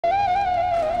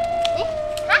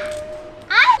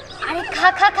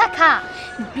খা খা খা খা,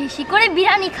 বেশি করে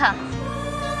বিরিয়ানি খা।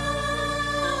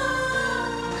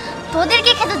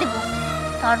 তোদেরকে খেতে দেব,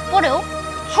 তারপরেও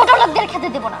ছোট লোকদের খেতে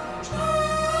দেব না।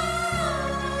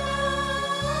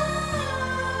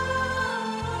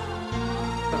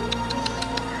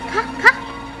 খা খা।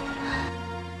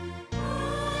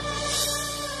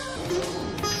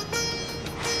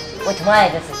 ওই তোমায়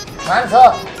গেছে মাংস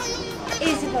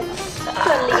এই যে বাবা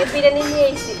তোর লিগে বিরিয়ানি নিয়ে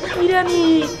আইছি। বিরিয়ানি,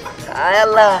 আয়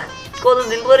আল্লাহ,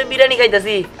 কতদিন পরে বিরিয়ানি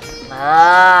খাইতাছি।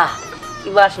 কি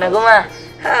বাসনা গো মা,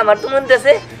 আমার তো মনে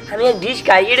আছে আমি এক ডিশ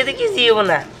খাই, এটাতে কি জিব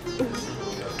না।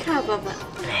 খা বাবা।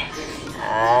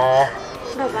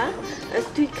 বাবা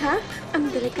তুই খা, আমি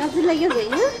তাহলে কাজে লাগিয়ে যাই।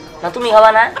 হ্যাঁ না তুমি খাবা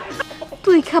না?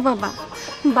 তুই খা বাবা,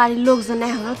 বাড়ির লোকজন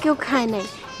এখনো কেউ খায় নাই।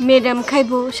 ম্যাডাম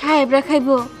খাইবো, সাহেবরা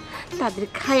খাইবো, তাদের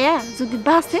খায়া যদি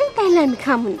বাঁচে তাহলে আমি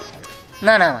খাবো।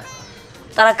 না না মা,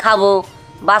 তারা খাবো,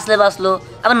 বাঁচলে বাঁচলো,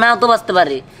 আবার নাও তো বাঁচতে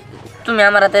পারে। তুমি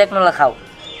আমার হাতে এক নলা খাও।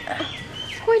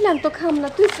 কইলাম তো খাম না,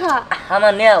 তুই খা।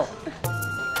 আমার নেও।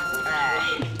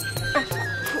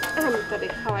 আমি তোরে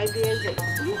খাওয়াই দিয়ে যাই।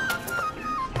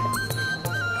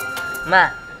 মা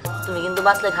তুমি কিন্তু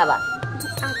বাঁচলে খাবা।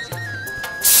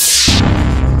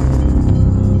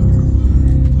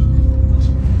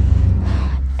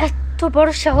 এত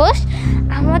বড় সাহস,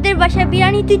 আমাদের বাসায়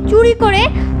বিরিয়ানি তুই চুরি করে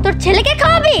তোর ছেলেকে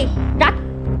খাওয়াবি? রাখ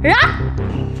রাখ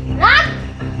রাখ।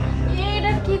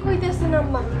 এটা কি কইতেছেন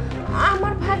আম্মা?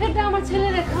 আমার ভাগেরটা আমার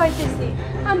ছেলেরে খাওয়াইতেছি,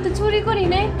 আমি তো চুরি করি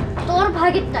নাই। তোর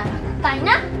ভাগেরটা তাই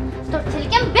না? তোর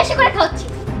ছেলেকে আমি বেশি করে খাওয়াচ্ছি।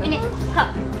 এনে খা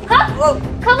খা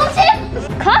খা বলছি,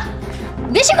 খা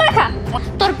বেশি করে খা।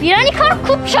 তোর বিরিয়ানি খাওয়ার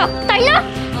খুব শখ তাই না?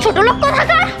 ছোট লোক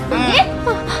কোথাকার।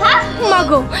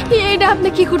 মাগো এইটা আপনি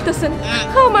কি করতেছেন?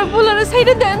 আমার পোলারে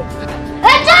সাইডে দেন।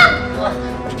 এই যা,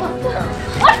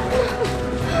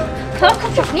 খা খা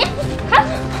চটনি খা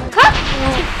খা।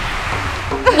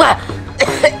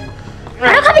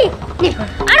 আরো খাবি?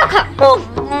 আরো খা।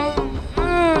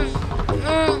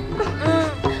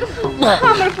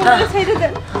 আমার পোলারে সাইডে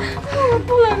দেন, আমার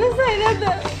পোলারে সাইডে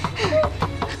দেন।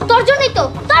 তোর জন্যই তো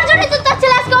তোর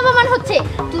ছেলে আজকে অপমান হচ্ছে।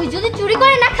 তুই যদি চুরি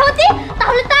করে না খাওয়াতি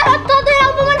তাহলে তার তোদের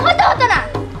অপমান হতে হতো না।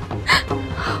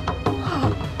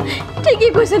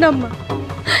 ঠিকই কইছেন আম্মা।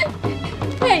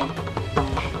 এই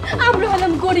আমরা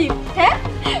হলাম গরিব, হ্যাঁ?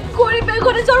 গরিবের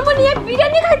ঘরে জন্ম নিয়ে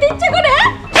বিরিয়ানি খাইতে ইচ্ছে করে, হ্যাঁ?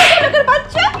 লোকের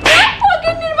বাচ্চা,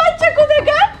 পকেটের বাচ্চা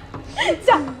কোথাকার।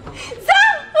 যা যা,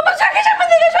 আমার চোখের সামনে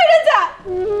থেকে সরে যা।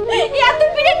 এত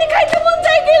বিরিয়ানি খাইতে মন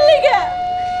চাই গেল লাগা।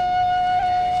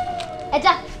 এই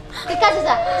যা, তুই কাজে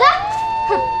যা যা।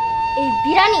 এই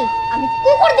বিরিয়ানি আমি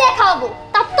কুকুর দিয়ে খাওয়াবো,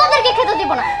 তা তোদেরকে খেতে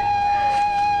দেব না।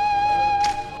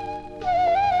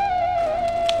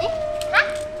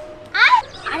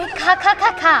 আরে খা খা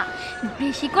খা খা,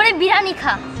 বেশি করে বিরিয়ানি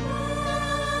খা।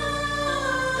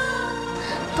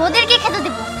 তোদেরকে খেতে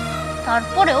দেব,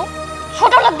 তারপরেও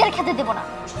ছোট লোকদের খেতে দেব না।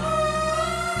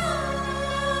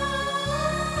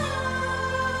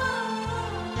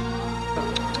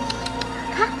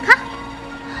 খা খা,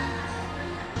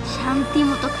 শান্তি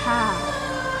মতো খা।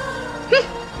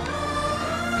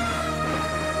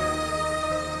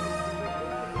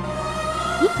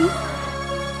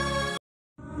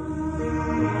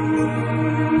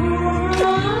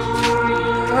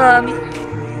 আমি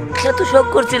এত শখ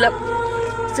করছিলাম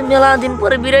যে মেলা দিন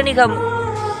পরে বিরিয়ানি খাবো,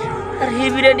 আর এই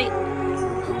বিরিয়ানি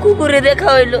কুকুরে দেখা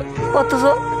হইলো। অথচ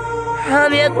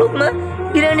আমি এক লোক না,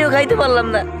 বিরিয়ানিও খাইতে পারলাম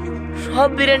না, সব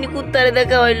বিরিয়ানি কুত্তারে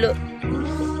দেখা হইলো।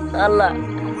 আল্লাহ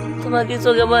তোমার কি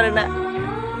চোখে পড়ে না?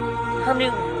 আমি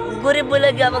গরিব বলে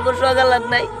কি আমাকে সকালাত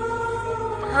নাই?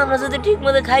 আমরা যদি ঠিক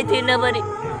মতো খাইতেই না পারি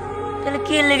তাহলে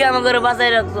কে লেগে আমাকে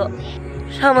বাঁচাই রাখছো?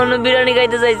 সামান্য বিরিয়ানি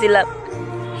খাইতে চাইছিলাম,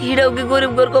 হিরাও কি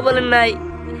গরিব ঘর কপালে নাই?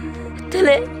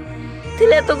 তাহলে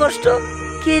তাহলে এত কষ্ট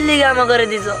কে লেগে আমা করে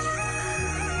দিছ?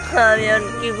 আমি আর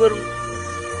কি করব?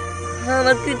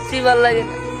 আমার কিচ্ছু ভাল লাগে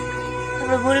না।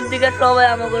 আমরা গরিব দিকে সবাই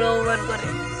আমাকে অপমান করে।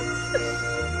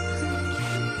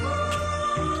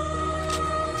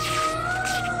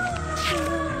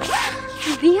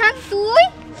 বিহান তুই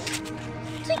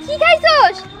তুই কি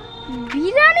খাইছস?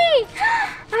 বিরিয়ানি?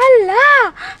 আল্লাহ,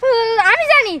 আমি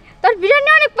জানি তোর বিরিয়ানি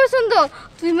অনেক পছন্দ।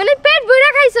 তুই মানে পেট ভরে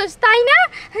খাইছস তাই না?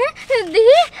 হ্যাঁ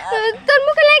দেখি তোর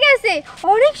মুখে লেগে আছে,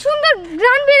 অনেক সুন্দর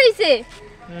ঘ্রাণ বেরিয়েছে।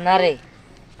 না রে,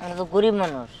 আমরা তো গরিব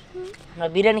মানুষ, আমরা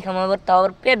বিরিয়ানি খাবো আবার তাও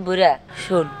আবার পেট ভরা।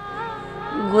 শোন,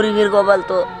 গরিবের কপাল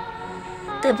তো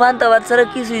তাই পান্তা ভাত ছাড়া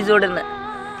কিছুই জোড়ে না।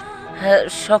 হ্যাঁ,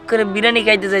 শখ করে বিরিয়ানি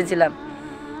খাইতে চাইছিলাম।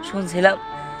 শুনছিলাম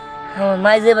আমার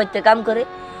মাই যে বাড়িতে কাম করে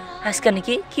আজকে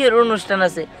নাকি কি এর অনুষ্ঠান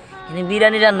আছে, এনে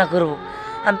বিরিয়ানি রান্না করবো।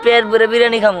 আমি পেট ভরে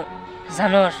বিরিয়ানি খাবো।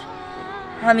 জানোস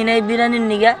আমি না এই বিরিয়ানির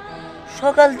নিগা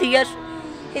সকাল থেকে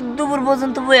এই দুপুর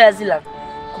পর্যন্ত বয়ে আসছিলাম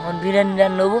কখন বিরিয়ানি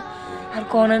রান্না হবো আর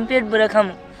কখন আমি পেট ভরে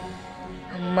খামো।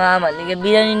 মা আমার লিগে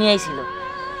বিরিয়ানি নিয়ে আইছিল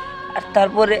আর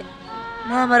তারপরে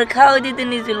মা আমার খাওয়া দিতে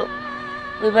নিয়েছিল।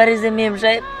 ওই বাড়ির যে মেম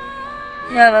সাহেব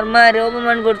আমার মায়ের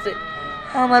অপমান করছে,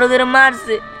 আমার ওদের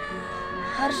মারছে,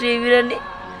 আর সেই বিরিয়ানি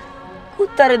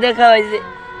কুত্তারে দেখা হয়েছে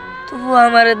তবু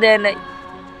আমারে দেয় নাই।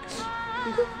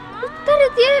 কুত্তারে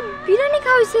দিয়ে বিরিয়ানি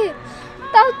খাওয়াইছে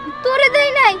তাও তোরে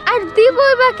দেয় নাই? আর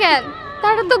দিবই বা কেন?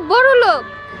 তারা তো বড় লোক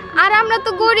আর আমরা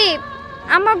তো গরিব,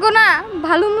 আমার গোনা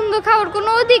ভালো মন্দ খাওয়ার কোনো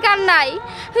অধিকার নাই।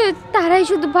 তারাই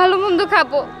শুধু ভালো মন্দ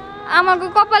খাবো, আমাকে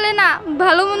কপালে না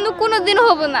ভালো মন্দ কোনোদিন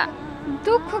হবো না।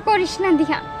 দুঃখ করিস না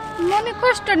দিহান, মনে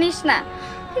কষ্ট নিস না,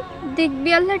 দেখবি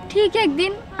আল্লাহ ঠিক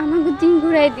একদিন আমাকে দিন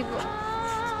ঘুরাই দিব।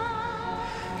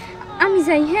 আমি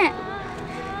যাই। হ্যাঁ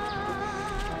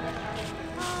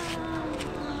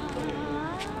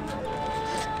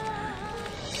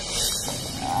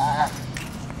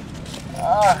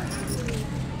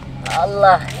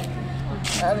আল্লাহ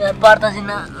আমি আর পারতাছি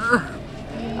না।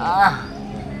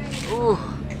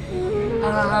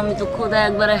 আমি তো খোদা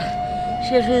একবারে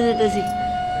শেষ হয়ে যেতেছি।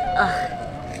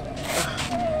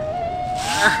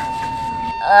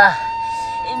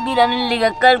 এই বিরিয়ানির লিগা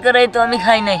কালকারাই তো আমি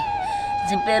খাই নাই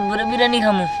যে পেট ভরে বিরিয়ানি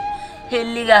খামো এর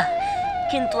লিগা,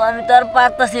 কিন্তু আমি তো আর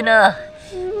পারতাছি না।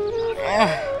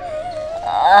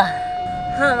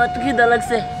 আমার তো খিদা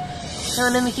লাগছে,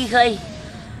 এখন আমি কি খাই?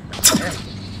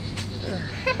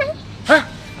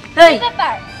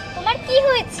 ব্যাপার, তোমার কি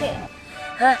হয়েছে?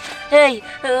 এই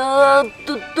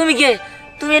তুমি কে?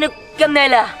 তুমি এনে কেমনে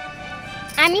এলা?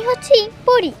 আমি হচ্ছি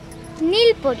পরি,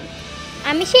 নীল পরি।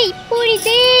 আমি সেই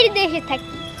পরিদের দেশে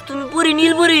থাকি। তুমি পরি,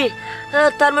 নীল পরি?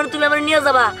 তার মানে তুমি আমার নিয়ে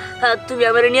যাবা? তুমি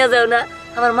আমার নিয়ে যাও না,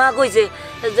 আমার মা কইছে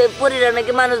যে পরিরা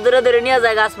নাকি মানুষ ধরে ধরে নিয়ে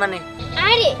যায় গাছ মানে।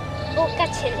 আরে বোকা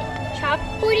ছেলে, সব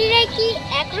পরিরা কি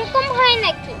একরকম হয়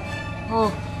নাকি? ও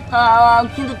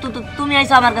কিন্তু তুমি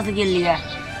আইছো আমার কাছে কি লিগা?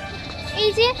 এই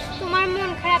যে তোমার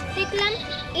মন খারাপ দেখলাম,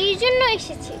 এই জন্য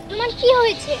এসেছি। তোমার কি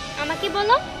হয়েছে আমাকে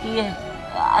বলো। কি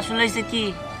আসলে হয়েছে কি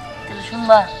তাহলে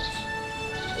শুনবা?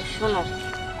 শোনো,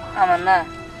 আমার না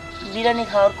বিরিয়ানি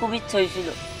খাওয়ার খুব ইচ্ছা হয়েছিল।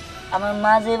 আমার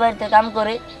মা যে বাড়িতে কাম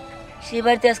করে সেই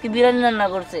বাড়িতে আজকে বিরিয়ানি রান্না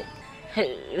করছে।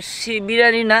 সেই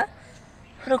বিরিয়ানি না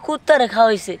ওরা কুত্তারে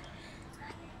খাওয়াইছে,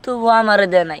 তবু আমারে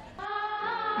দেয় নাই।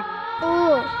 ও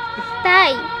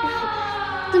তাই?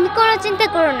 তুমি কোনো চিন্তা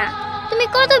করো না, তুমি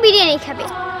কত বিরিয়ানি খাবে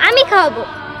আমি খাওয়াবো।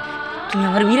 তুমি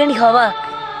আমার বিরিয়ানি খাওয়াবা?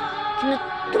 কিন্তু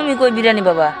তুমি কই বিরিয়ানি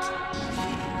বাবা?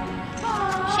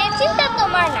 সে চিন্তা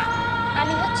তোমার না,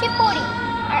 আমি হচ্ছে পরি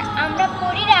আর আমরা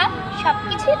পরিরা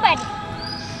সবকিছুই পারি।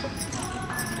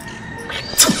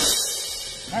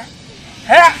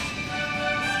 হ্যাঁ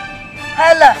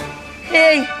আল্লাহ,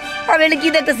 এই আমি এটা কি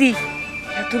দেখতেছি?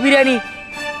 এত বিরিয়ানি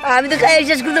আমি তো খাই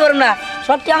শেষ করতে পারবো না,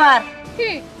 সব কি আমার?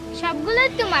 সবগুলো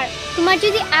তোমার। তোমার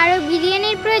যদি আরো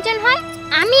বিরিয়ানির প্রয়োজন হয়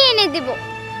আমি এনে দেব।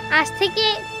 আজ থেকে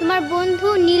তোমার বন্ধু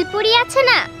নীলপরি আছে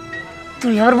না?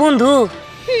 তুমি আমার বন্ধু?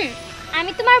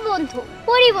 আমি তোমার বন্ধু,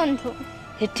 পরি বন্ধু।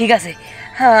 ঠিক আছে,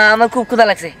 হ্যাঁ আমার খুব ক্ষুধা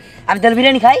লাগছে, আমি তাহলে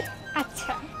বিরিয়ানি খাই।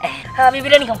 আচ্ছা আমি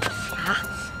বিরিয়ানি খাবো।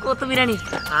 কত বিরিয়ানি!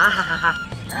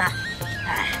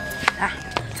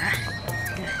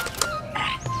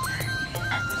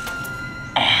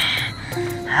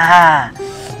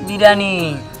 বিরিয়ানি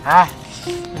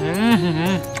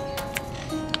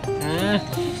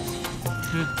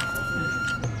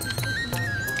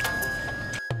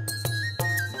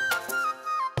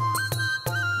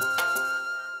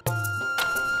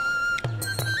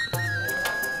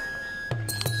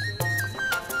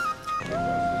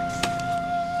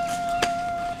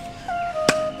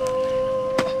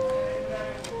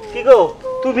কি গো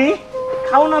তুমি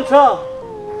খাও না?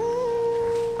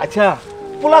 আচ্ছা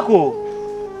পোলাকো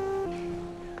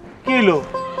কি হইলো?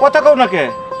 কথা কও না কে?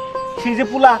 সেই যে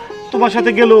পোলা তোমার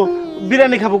সাথে গেল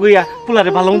বিরিয়ানি খাবো গইয়া,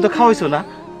 পোলারে ভালো মতো খাওয়াইছো না?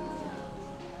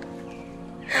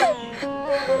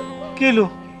 কি হইলো?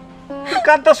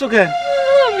 কাঁদতাছো কেন?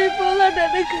 আমি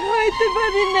পোলাটারে খাওয়াইতে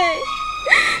পারি নাই।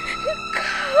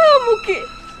 খামুকে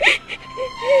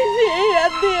এই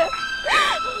রাত দিয়া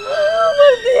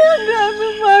আমার দিহানরা আমি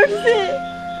মারছে।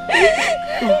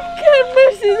 কেন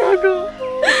মারছি জানো?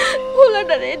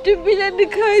 পোলাটারে একটু বিরিয়ানি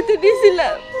খাওয়াইতে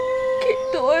দিয়েছিলাম,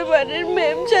 কিন্তু ওই বাড়ির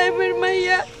মেম সাহেবের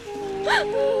মাইয়া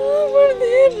আমার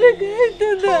দিহানরা খাইতে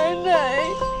দেয় নাই।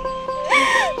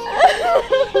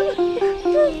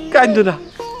 কান্দো না,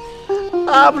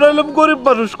 আমরা হলাম গরিব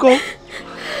মানুষ, কম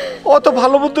অত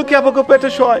ভালো মতো কি আমাকে পেটে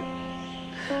শয়?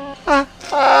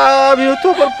 আমিও তো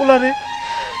আমার পোলারে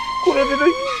কোনোদিন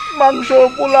ওই মাংস,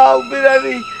 পোলাও,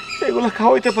 বিরিয়ানি এগুলো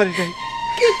খাওয়াইতে পারি নাই।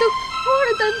 কিন্তু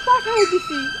পরে তো আমি পাঠাই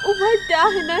দিছি, ও বাড়িতে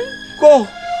আসে নাই। কো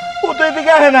ও তো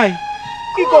এদিকে আহে নাই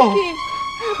কি কও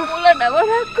বলা না আবার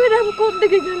রাগ করে আমি কোন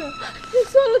দিকে গেল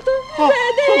চলো তো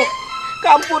চলো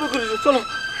কাম করে করিস চলো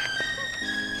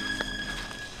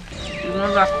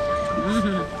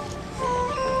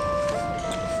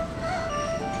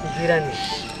বিরিয়ানি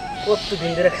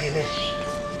কতদিন ধরে খাই না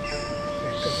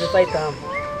একটা যে পাইতাম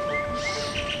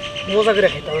মজা করে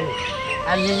খাইতাম আমি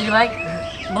আর জিজির ভাই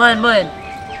বলেন বলেন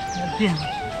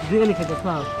বিরিয়ানি খাইতে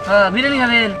পাও হ্যাঁ বিরিয়ানি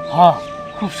খাবেন হ্যাঁ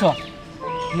খুব শখ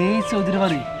এই চৌধুরী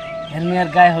বাড়ি এর মেয়ের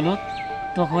গায়ে হলুদ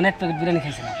তখন এক প্যাকেট বিরিয়ানি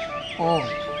খাইছিলাম ও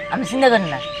আপনি চিন্তা করেন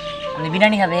না আপনি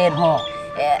বিরিয়ানি খাবেন হ্যাঁ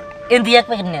এর দিয়ে এক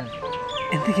প্যাকেট নেন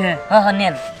এদিকে হ্যাঁ হ্যাঁ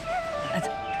নেন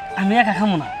আচ্ছা আমি একা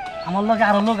খামো না আমার লগে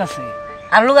আরো লোক আছে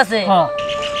আর লোক আছে হ্যাঁ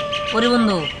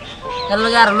পরিবন্ধু এর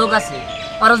লগে আর লোক আছে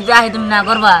খরচ দিয়ে আহে তুমি না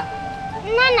করবা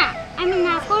না না আমি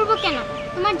না করব কেন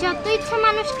তোমার যত ইচ্ছা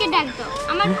মানুষকে ডাক দাও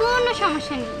আমার কোনো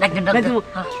সমস্যা নেই ডাক্তার ডাক্তার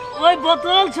ওই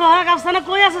বোতল সোহাগ আফসানা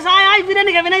কই আছে আয় আয়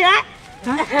বিরিয়ানি খাবি না হ্যাঁ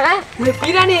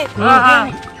বিরিয়ানি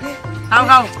খাও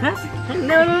খাও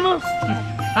নাও নাও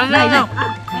নাও নাও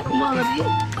মজা দি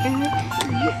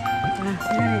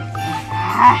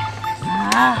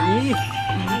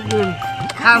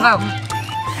খাও খাও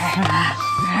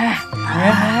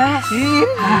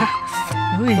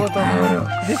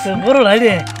বড়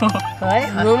লাগে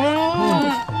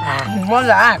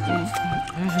মজা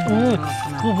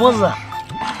খুব মজা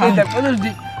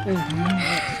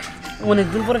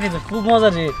অনেকদিন পরে খেতে খুব মজা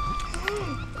রে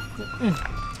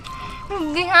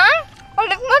দিহান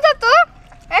অনেক মজা তো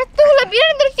এতগুলো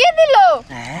বিরিয়ানি তোর কে দিল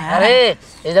আরে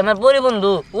এই যে আমার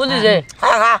পরিবন্ধু বুঝিছে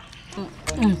খা খা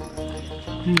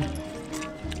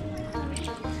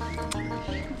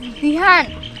দিহান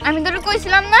আমি তোর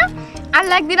কইছিলাম না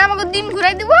আল্লাহ একদিন আমাকে দিন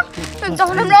ঘুরাই দিব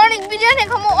তখন আমরা অনেক বিরিয়ানি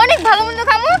খামো অনেক ভালো মন্দ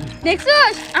খামো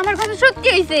দেখছস আমার কথা সত্যি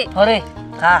হইছে আরে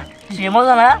খা সে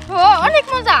মজা না ও অনেক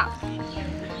মজা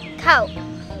খাও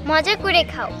মজা করে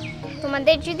খাও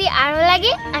তোমাদের যদি আরো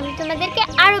লাগে আমি তোমাদেরকে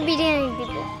আরো বিরিয়ানি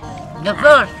দিব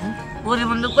ডক্টর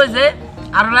পরিবন্ধু কইছে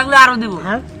আরো লাগলে আরো দিব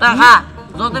তা খা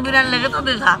যত বিরিয়ানি লাগে তত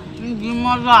খা কি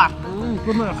মজা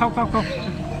খাও খাও খাও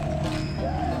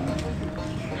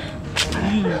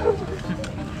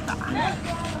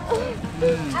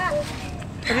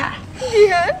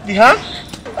দিহান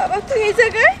বাবা তুই এই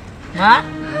জায়গায় মা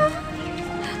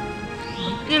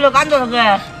কি লোক আনতো তোকে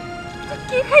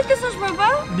কি খাইতেছস বাবা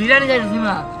বিরিয়ানি খাইছি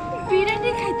মা বিরিয়ানি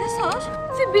খাইতেছস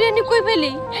তুই বিরিয়ানি কই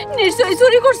পেলি নিশ্চয়ই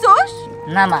চুরি করছস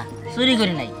না মা চুরি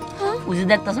করি নাই ওই যে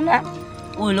দেখতেছ না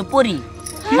ওই হলো পরি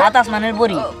সাত আসমানের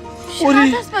পরি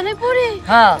সাতাশ মানে পড়ে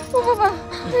হ্যাঁ ও বাবা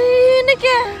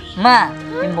নাকি মা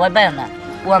তুমি ভয় পাও না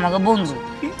ও আমাকে বন্ধু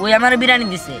ওই আমার বিরিয়ানি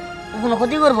দিছে ও কোনো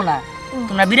ক্ষতি করবো না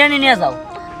তোমরা বিরিয়ানি নিয়ে যাও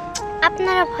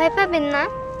আপনারা ভয় পাবেন না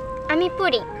আমি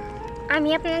পড়ি আমি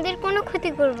আপনাদের কোনো ক্ষতি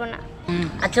করব না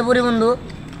আচ্ছা পরি বন্ধু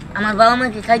আমার বাবা মা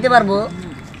কি খাইতে পারবো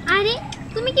আরে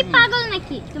তুমি কি পাগল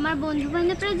নাকি তোমার বন্ধু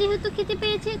বান্ধবরা যেহেতু খেতে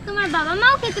পেরেছে তোমার বাবা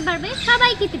মাও খেতে পারবে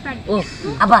সবাই খেতে পারবে ও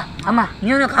আবা আমা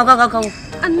নিও নিও খাও খাও খাও খাও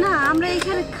না আমরা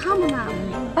এখানে খাবো না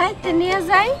বাইতে নিয়ে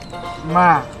যাই মা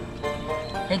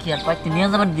এই কি আর পাইতে নিয়ে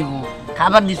যাবার দিব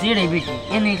খাবার দিছি এটাই বেশি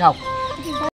এ নেই খাও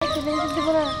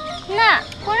না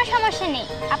কোনো সমস্যা নেই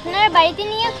আপনারা বাড়িতে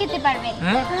নিয়েও খেতে পারবেন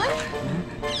হ্যাঁ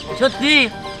সত্যি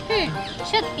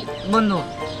সত্যি বন্ধু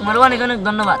তোমার অনেক অনেক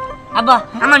ধন্যবাদ আব্বা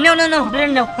আমার নেও নেও নেও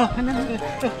বিরিয়ানি নেও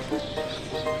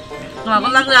তোমাকে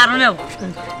লাগবে আরো নেও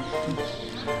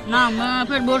না মা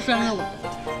পেট ভরছে নেও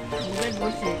পেট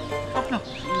ভরছে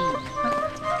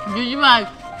দিদি ভাই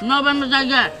নবান্ন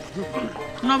জায়গা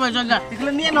নবাই জায়গা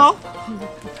এগুলো নিয়ে নাও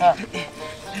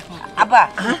আব্বা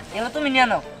এগুলো তুমি নিয়ে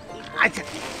নাও আচ্ছা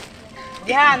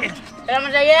ধ্যান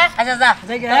আমার জায়গা আচ্ছা যা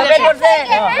পেট ভরছে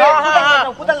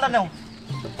কোদালটা নাও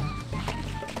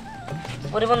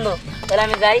পরিবন্ধু তাহলে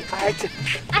আমি যাই আচ্ছা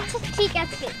আচ্ছা ঠিক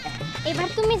আছে এবার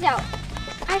তুমি যাও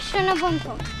আর শোনো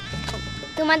বন্ধু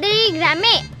তোমাদের এই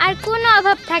গ্রামে আর কোনো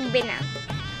অভাব থাকবে না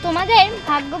তোমাদের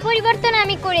ভাগ্য পরিবর্তন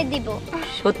আমি করে দিব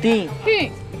সত্যি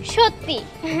সত্যি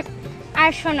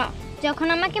আর শোনো যখন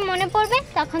আমাকে মনে পড়বে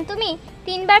তখন তুমি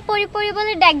 3 বার পরি পরি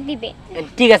বলে ডাক দিবে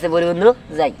ঠিক আছে পরিবন্ধু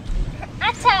যাই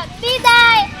আচ্ছা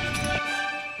বিদায়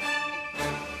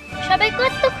সবাই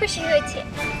কত খুশি হয়েছে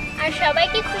আর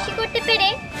সবাইকে খুশি করতে পেরে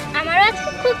আমারও আজকে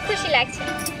খুব খুশি লাগছে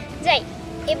যাই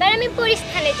এবার আমি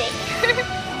পরিস্থানে যাই